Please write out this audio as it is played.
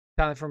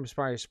Tyler from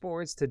Aspire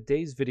Sports.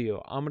 Today's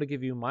video, I'm going to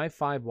give you my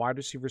 5 wide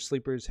receiver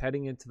sleepers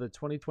heading into the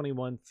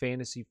 2021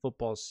 fantasy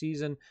football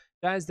season.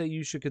 Guys that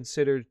you should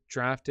consider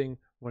drafting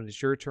when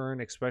it's your turn,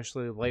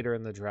 especially later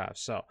in the draft.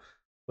 So,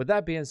 with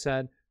that being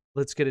said,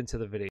 let's get into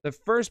the video. The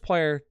first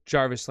player,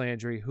 Jarvis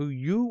Landry, who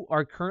you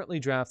are currently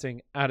drafting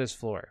at his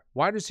floor.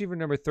 Wide receiver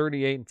number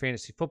 38 in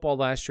fantasy football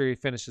last year. He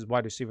finishes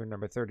wide receiver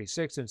number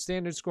 36 in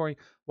standard scoring,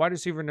 wide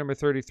receiver number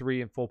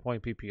 33 in full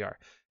point PPR.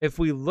 If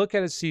we look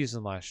at his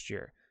season last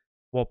year,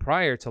 well,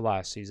 prior to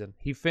last season,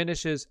 he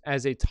finishes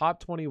as a top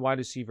 20 wide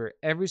receiver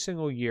every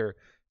single year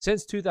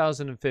since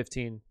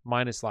 2015,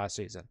 minus last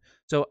season.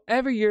 So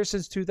every year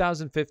since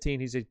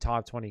 2015, he's a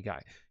top 20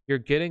 guy. You're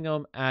getting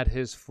him at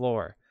his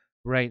floor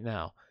right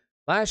now.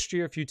 Last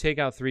year, if you take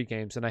out 3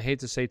 games, and I hate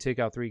to say take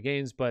out 3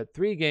 games, but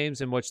 3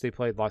 games in which they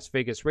played Las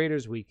Vegas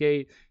Raiders week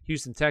 8,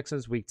 Houston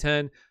Texans week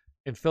 10,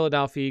 and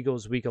Philadelphia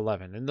Eagles week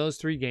 11. In those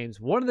 3 games,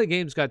 one of the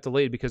games got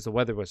delayed because the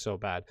weather was so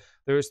bad.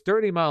 There was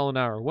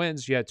 30-mile-an-hour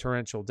winds. You had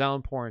torrential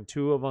downpour in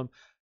 2 of them.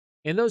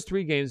 In those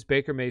 3 games,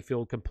 Baker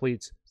Mayfield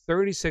completes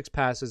 36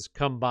 passes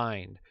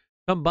combined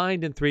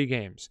in 3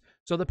 games.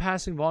 So the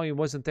passing volume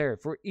wasn't there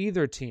for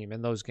either team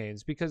in those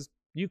games because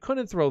you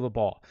couldn't throw the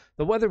ball.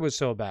 The weather was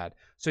so bad.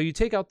 So you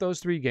take out those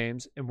 3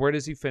 games, and where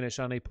does he finish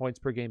on a points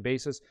per game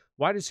basis?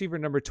 Wide receiver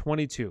number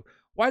 22.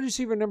 Wide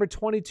receiver number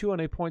 22 on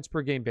a points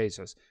per game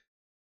basis.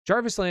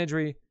 Jarvis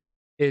Landry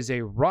is a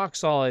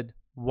rock-solid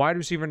wide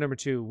receiver number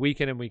 2 week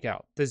in and week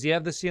out. Does he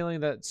have the ceiling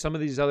that some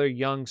of these other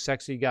young,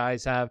 sexy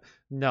guys have?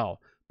 No.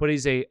 But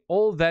he's an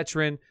old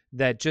veteran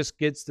that just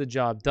gets the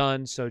job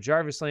done. So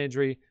Jarvis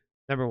Landry,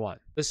 number 1.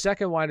 The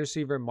second wide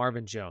receiver,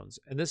 Marvin Jones.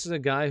 And this is a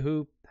guy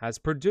who has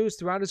produced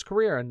throughout his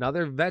career.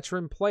 Another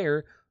veteran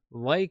player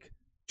like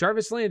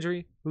Jarvis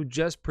Landry who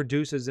just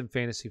produces in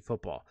fantasy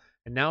football.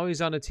 And now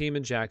he's on a team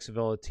in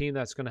Jacksonville, a team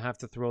that's going to have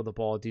to throw the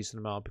ball a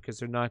decent amount because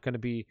they're not going to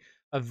be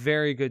a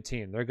very good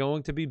team. They're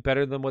going to be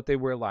better than what they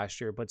were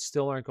last year, but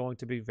still aren't going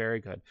to be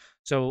very good.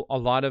 So a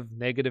lot of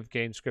negative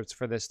game scripts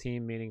for this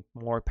team, meaning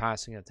more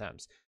passing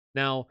attempts.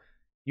 Now,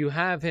 you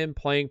have him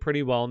playing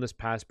pretty well in this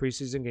past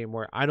preseason game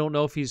where I don't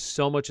know if he's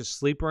so much a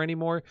sleeper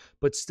anymore,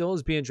 but still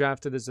is being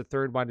drafted as the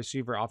 3rd wide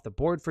receiver off the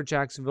board for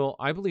Jacksonville.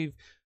 I believe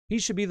he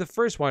should be the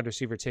 1st wide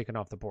receiver taken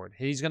off the board.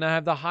 He's going to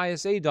have the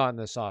highest ADOT in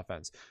this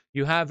offense.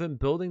 You have him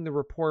building the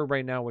rapport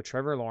right now with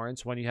Trevor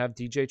Lawrence when you have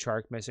DJ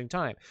Chark missing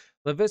time.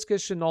 Laviska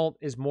Shenault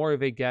is more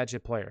of a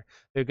gadget player.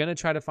 They're going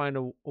to try to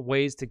find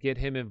ways to get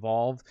him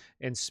involved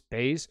in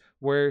space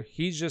where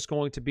he's just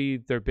going to be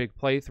their big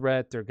play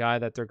threat, their guy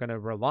that they're going to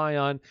rely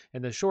on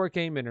in the short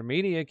game,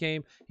 intermediate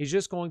game. He's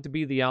just going to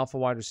be the alpha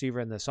wide receiver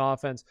in this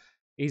offense.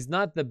 He's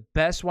not the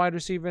best wide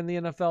receiver in the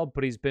NFL,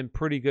 but he's been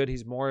pretty good.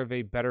 He's more of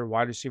a better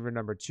wide receiver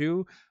number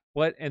 2.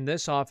 But in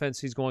this offense,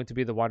 he's going to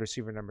be the wide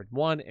receiver number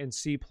 1 and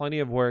see plenty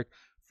of work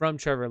from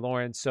Trevor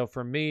Lawrence. So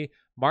for me,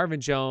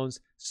 Marvin Jones,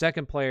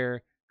 second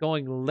player,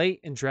 going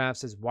late in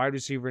drafts as wide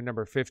receiver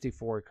number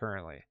 54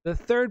 currently. The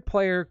third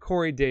player,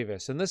 Corey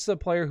Davis, and this is a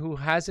player who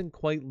hasn't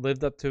quite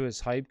lived up to his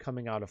hype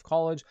coming out of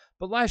college,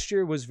 but last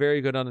year was very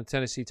good on the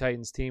Tennessee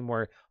Titans team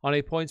where on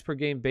a points per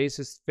game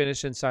basis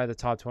finished inside the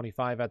top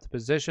 25 at the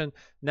position.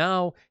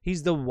 Now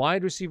he's the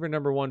wide receiver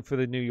number 1 for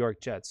the New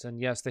York Jets,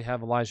 and yes, they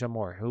have Elijah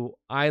Moore, who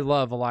I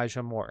love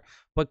Elijah Moore,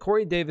 but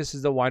Corey Davis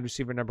is the wide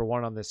receiver number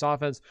 1 on this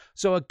offense.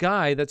 So a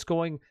guy that's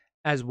going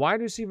as wide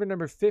receiver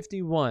number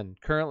 51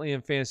 currently in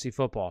fantasy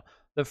football,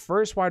 the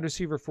 1st wide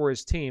receiver for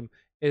his team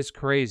is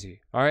crazy.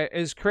 All right,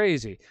 is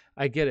crazy.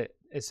 I get it.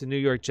 It's the New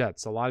York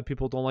Jets. A lot of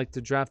people don't like to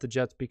draft the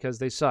Jets because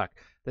they suck.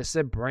 This is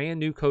a brand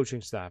new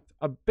coaching staff,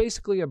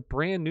 basically a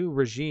brand new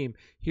regime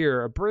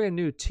here, a brand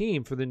new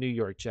team for the New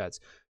York Jets.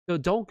 So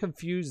don't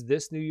confuse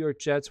this New York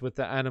Jets with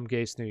the Adam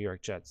Gase New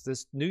York Jets.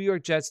 This New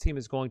York Jets team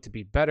is going to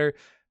be better.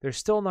 They're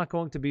still not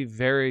going to be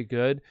very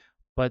good,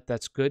 but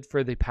that's good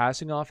for the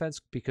passing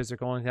offense because they're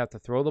going to have to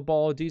throw the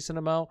ball a decent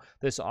amount.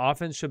 This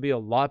offense should be a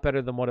lot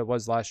better than what it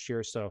was last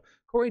year. So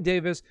Corey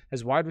Davis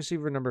as wide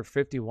receiver number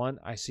 51,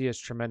 I see as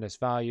tremendous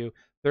value.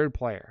 3rd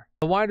player.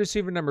 The wide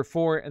receiver number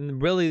 4,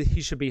 and really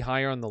he should be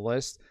higher on the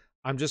list.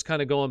 I'm just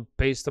kind of going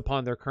based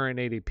upon their current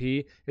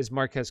ADP, is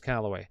Marquez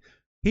Callaway.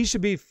 He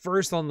should be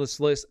 1st on this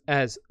list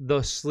as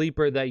the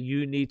sleeper that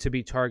you need to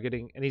be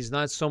targeting, and he's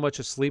not so much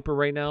a sleeper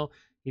right now.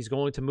 He's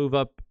going to move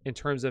up in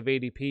terms of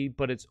ADP,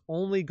 but it's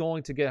only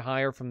going to get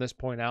higher from this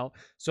point out.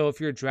 So if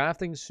you're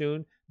drafting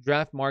soon,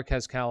 draft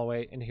Marquez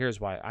Callaway, and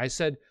here's why. I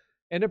said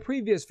in a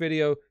previous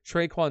video,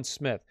 Tre'Quan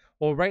Smith.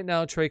 Well, right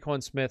now,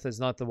 Tre'Quan Smith is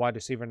not the wide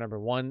receiver number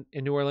 1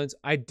 in New Orleans.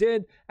 I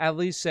did at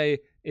least say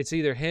it's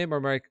either him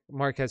or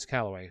Marquez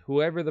Callaway.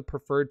 Whoever the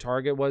preferred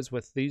target was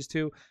with these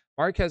two,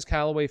 Marquez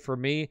Callaway for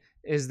me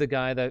is the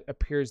guy that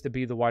appears to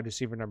be the wide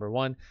receiver number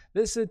 1.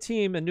 This is a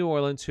team in New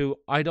Orleans who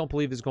I don't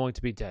believe is going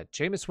to be dead.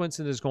 Jameis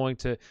Winston is going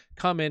to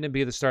come in and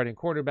be the starting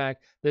quarterback.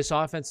 This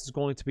offense is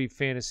going to be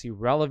fantasy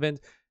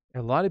relevant.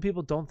 A lot of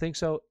people don't think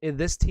so.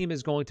 This team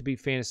is going to be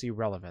fantasy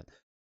relevant.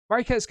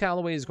 Marquez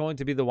Callaway is going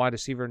to be the wide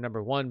receiver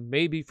number 1,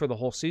 maybe for the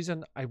whole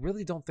season. I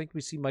really don't think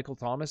we see Michael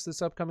Thomas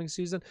this upcoming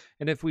season.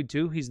 And if we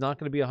do, he's not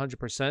going to be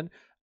 100%.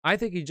 I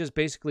think he just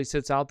basically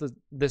sits out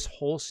this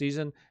whole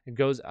season and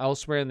goes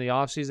elsewhere in the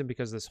offseason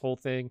because this whole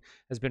thing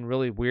has been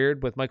really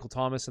weird with Michael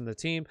Thomas and the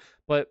team.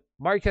 But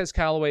Marquez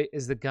Callaway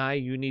is the guy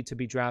you need to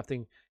be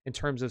drafting in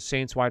terms of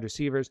Saints wide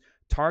receivers.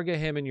 Target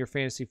him in your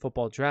fantasy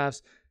football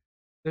drafts.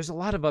 There's a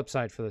lot of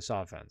upside for this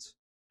offense.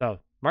 So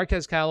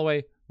Marquez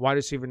Callaway, wide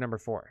receiver number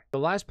 4. The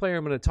last player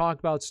I'm going to talk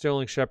about,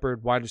 Sterling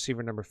Shepard, wide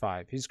receiver number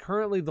 5. He's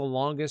currently the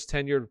longest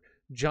tenured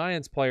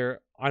Giants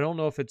player. I don't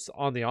know if it's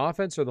on the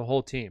offense or the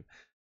whole team,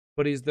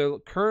 but he's the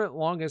current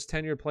longest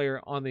tenured player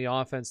on the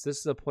offense. This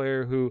is a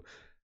player who,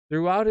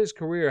 throughout his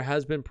career,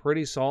 has been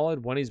pretty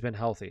solid when he's been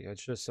healthy.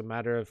 It's just a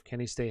matter of, can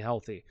he stay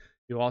healthy?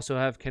 You also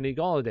have Kenny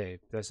Golladay.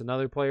 That's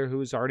another player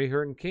who's already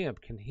hurt in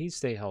camp. Can he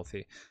stay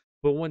healthy?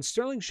 But when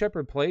Sterling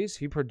Shepard plays,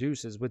 he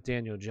produces with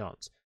Daniel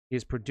Jones. He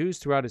has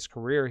produced throughout his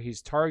career.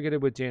 He's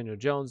targeted with Daniel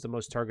Jones, the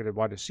most targeted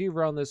wide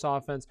receiver on this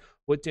offense,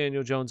 with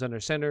Daniel Jones under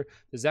center.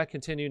 Does that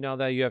continue now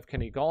that you have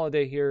Kenny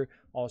Golladay here?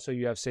 Also,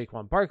 you have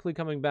Saquon Barkley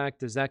coming back.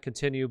 Does that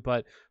continue?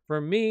 But for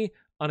me,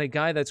 on a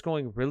guy that's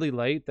going really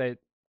late that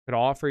could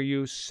offer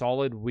you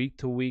solid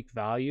week-to-week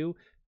value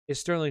is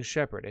Sterling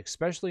Shepard,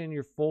 especially in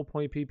your full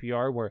point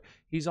PPR, where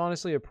he's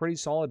honestly a pretty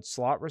solid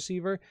slot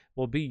receiver,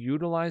 will be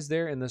utilized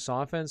there in this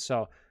offense.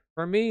 So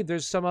for me,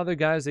 there's some other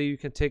guys that you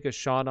can take a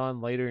shot on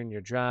later in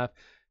your draft.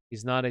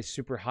 He's not a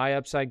super high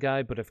upside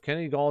guy, but if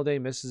Kenny Golladay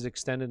misses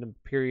extended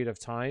period of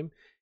time,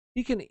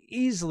 he can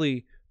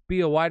easily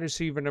be a wide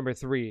receiver number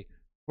 3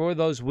 for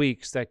those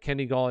weeks that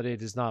Kenny Golladay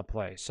does not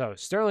play. So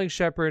Sterling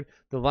Shepard,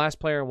 the last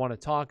player I want to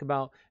talk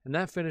about, and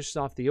that finishes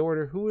off the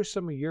order. Who are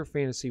some of your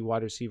fantasy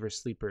wide receiver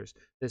sleepers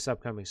this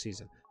upcoming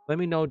season? Let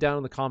me know down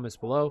in the comments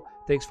below.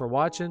 Thanks for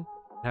watching,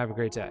 and have a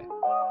great day.